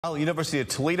Well, University of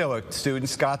Toledo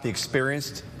students got the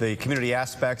community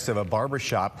aspects of a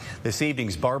barbershop. This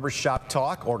evening's barbershop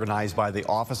talk, organized by the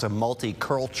Office of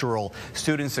Multicultural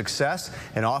Student Success,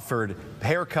 and offered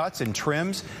haircuts and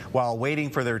trims. While waiting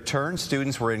for their turn,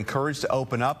 students were encouraged to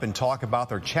open up and talk about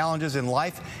their challenges in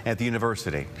life at the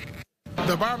university.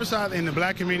 The barbershop in the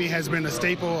black community has been a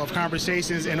staple of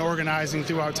conversations and organizing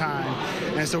throughout time.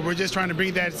 And so we're just trying to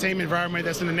bring that same environment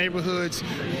that's in the neighborhoods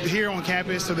here on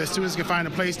campus so that students can find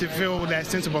a place to feel that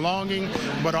sense of belonging,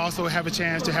 but also have a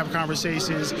chance to have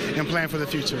conversations and plan for the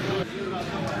future.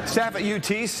 Staff at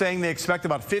UT saying they expect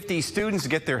about 50 students to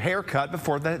get their hair cut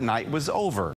before the night was over.